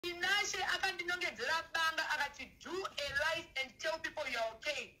Tinashe akandinongedzera banga akati do a life and tell people you're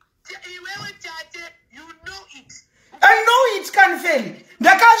okay. Iwewe tate, you know it. I know it can fail.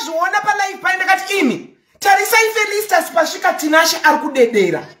 Ndakazviona pa live pa ndakati imi. Tarisai Felicitas pasvika Tinashe ari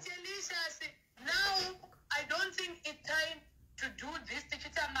kudedera. Now I don't think it's time to do this to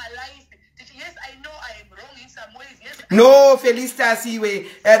cheat my life. Yes, I know I am wrong in some ways. Yes. No, Felicitas,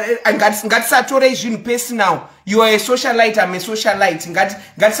 iwe ngatisatore zvinhu personal. You are a socialite, I'm a socialite.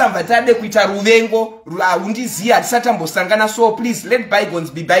 Ngatisamvatade kuita ruvengo, undiziya hatisatambosangana, so please let bygones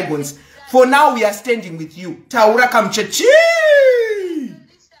be bygones. For now we are standing with you. Taura kamchechi.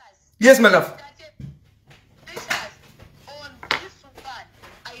 Yes, my love. On this one,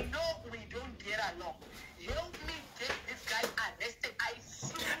 I know we don't get along. Help me get this guy arrested.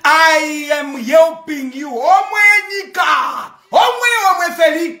 I am helping you. Omwenyika. Omwe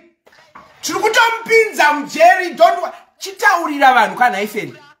Feli. Chirikutompinza mjeri. Don't chitaurira vanhu kana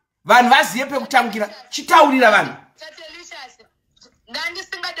ifeli. Vanhu vaziye pekutangukira. Chitaurira vanhu.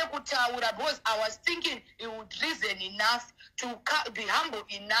 Because I was thinking it would reason enough to be humble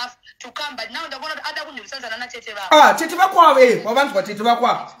enough to come, but now the one other one is tete va. Ah, tete va kwa wavanzwa tete va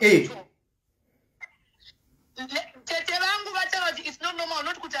kwa. Tete vangu vatava it's not normal,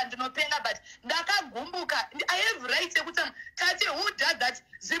 not kuti andinopenda, but ndakagumbuka. I have rights ekuti tate who does that?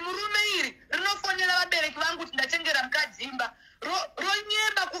 Zimurume iri rinofonera vabereki vangu kuti ndachengera mukadzimba.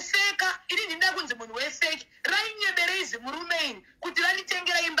 Ronyeba kufeka iri ndinda kunzi munhu wefake. Rainyebere zimurume iri kuti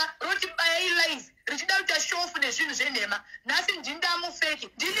randitengera imba roti baya live richida kuita shofu nezvinhu zvenhema. Nhasi ndindamufeki.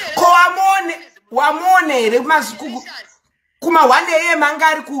 Ko wamone here mazikuku kuma 1 AM anga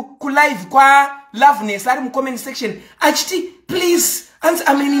ari ku live kwa Loveness ari mu comment section achiti please I'm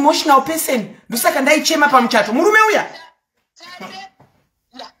an emotional person ndosaka ndaichema pamuchato murume uya.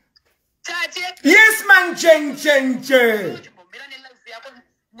 Yes man jenjenje.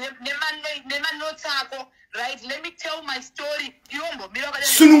 Right, let me tell my story.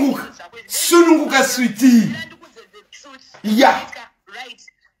 Sununguka sweetie. Yeah. Right.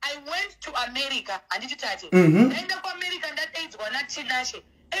 I went to America and it started. Then to America and that age was not Tinashe.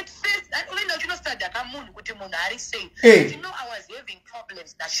 At first, I only know you know start that moon with the monari saying. You know I was having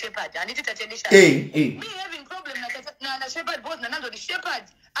problems that shepherd and it started. Me having problems na shepherd boss na nando the shepherd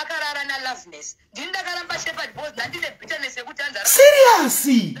akarara na Loveness. Dinda karamba shepherd boss na ndine bitterness ekutanza.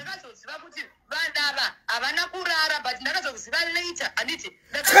 Seriously. Vandava avana kurara but ndakazoziva later anditi.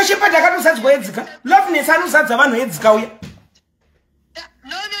 Saka shepherd akatosadzwa edzika. Loveness anozadza vanhu edzika uya.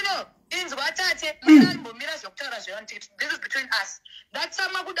 No. This is between us. That's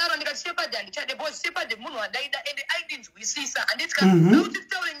some good and shepherd and the boss shepherd the moon and I didn't we see sir and it's now to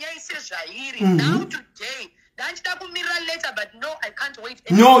telling you now today. That's mirror later, but no, I can't wait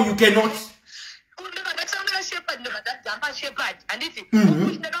anymore. No, you cannot. That's some shepherd, no, that jumper shepherd and it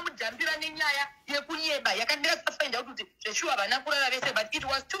but it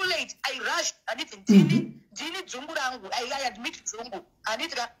was too late. I rushed and it Jini Zumburangu, I admit Zumbu, and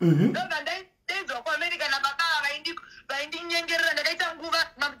it's days of America and Baba binding younger and the Gatanguva,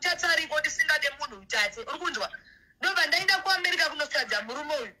 Mamchatari or the Singa de Munu, Tate, or Gundwa. No, but then the America no Saja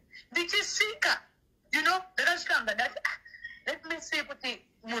Murumo. Did you seek her? You know, the rest come that. Let me see what the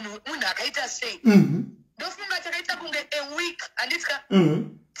Muna Kaita say. Don't matter a week and it's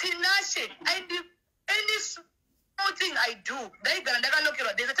Tinashe. I do any thing I do. There's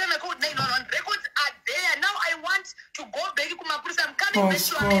a time I called 911. Records are there. Now I want to go back to my police. I'm coming back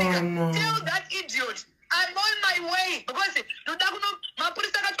to America. No. Tell that idiot I'm on my way. Because my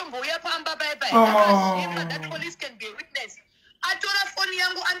police that police can be witness. I told her phone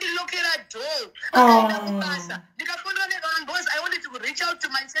yangu and the local door. I wanted to reach out to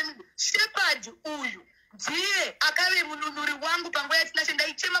my family. Shepherd Uyu. Jie, akave mununuri wangu pangoya Tinashe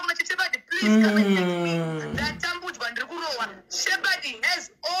ndaichema kuna shepherd, please come and help me. That tambudwa ndikurowa. Shepherd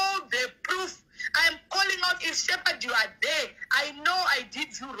has all the proof. I'm calling out if shepherd you are there. I know I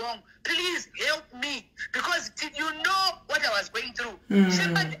did you wrong. Please help me because you know what I was going through.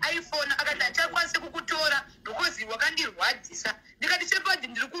 Shepherd iPhone akatacha kwanse kukutora because wakandirwadzisa. Ndikati shepherd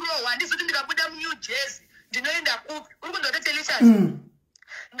ndikurowa ndizoti ndikabuda mu New Jersey. Ndinoenda kupi? Urikundotatelisa.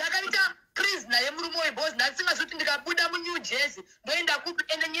 Ndakaita prisoner yemurumoyi boss ndasinga zoti ndikabuda mu New Jersey ndoenda kupi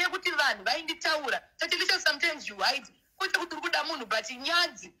ende nyaya kuti vanhu vainditaura tatilisha sometimes you hide kuti uri kuda munhu but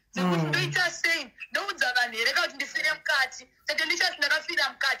nyadzi dzekuti ndoita same ndoudza vanhu here kuti ndifire mukati tatilisha ndakafira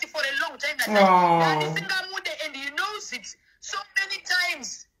mukati for a long time ndisingamude and he knows it so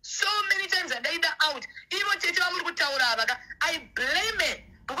many times andaida out ivo tete vamuri kutaura ava I blame it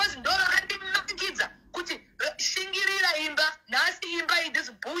because ndo vakandimangidza kuti shingirira imba nhasi imba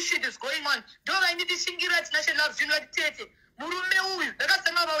this bullshit is going on ndo vainditi shingirira Tinashe loves you not tete murume uyu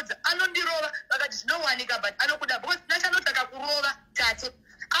ndakasanga vaudza anondirova vakati zvinowanika but anokuda because Tinashe anotaka kurova tate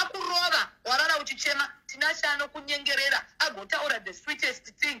akurova warara uchichema Tinashe anokunyengerera agotaura the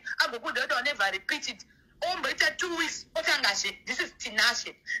sweetest thing agokuudza kuti never repeat it omboita 2 weeks otangashe this is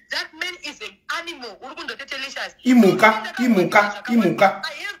Tinashe. That man is an animal uri kundoteteleshas imuka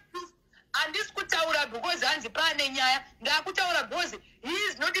I have proof handisi kutaura because hanzi pane nyaya ndakutaura because he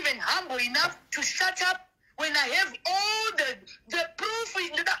is not even humble enough to shut up when I have all the proof.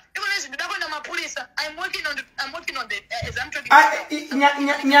 I'm working on the as I'm talking.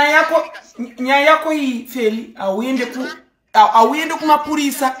 Nyaya yako hii Feli auende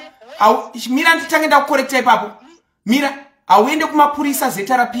kumapurisa mira nditangenda kukorekta ipapo mira auende kumapurisa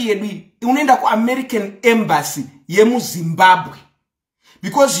zetarapi yedu unoenda ku American Embassy yemuZimbabwe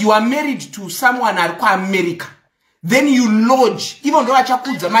because you are married to someone ari ku America, then you lodge even though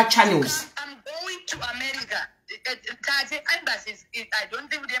achakudza ma channels. I'm going to America. Embassies, I don't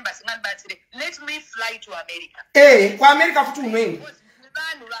think the embassy man, but let me fly to America. Kwa America futhi unoenda.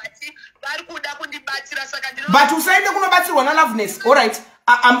 But usaende kunobatsirwa na Loveness. All right.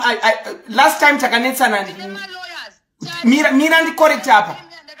 Last time takanetsana mira ndi correct hapa.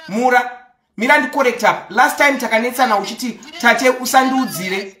 Mira ndi correct hapa. Last time takanetsana uchiti tate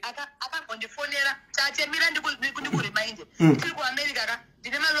usandudzire. Akangondifonera tate mira ndikuremind. Tiri ku America ka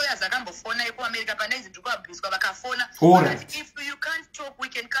ndine lawyers akambofona iku America panaizi ndikubviswa vakafona. If you can't talk we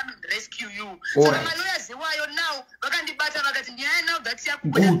can come and rescue you. So lawyers wayo now vakandibata vakati nyaya now that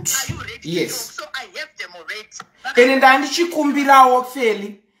yakubuda are you ready? Yes. So I have them already. Ene ndandichikumbirawo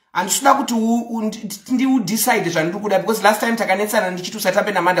Feli andisuna kuti decide zvandiri kuda because last time takanetsana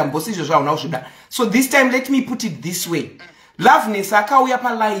ndichitusatape na madam boss izvo zvauna uzvida. So this time let me put it this way. Loveness akauya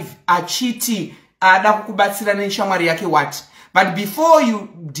pa live achiti ada kukubatsira neshamwari yake what. But before you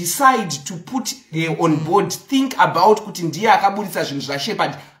decide to put her on board, think about kuti ndiye akaburitsa zvinhu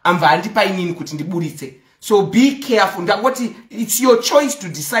zvaShepherd amva andipa inini kuti ndiburitse. So be careful. Ndakoti it's your choice to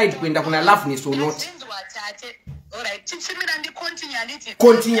decide kuenda kuna Loveness or not. All right,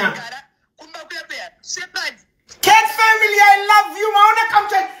 continue.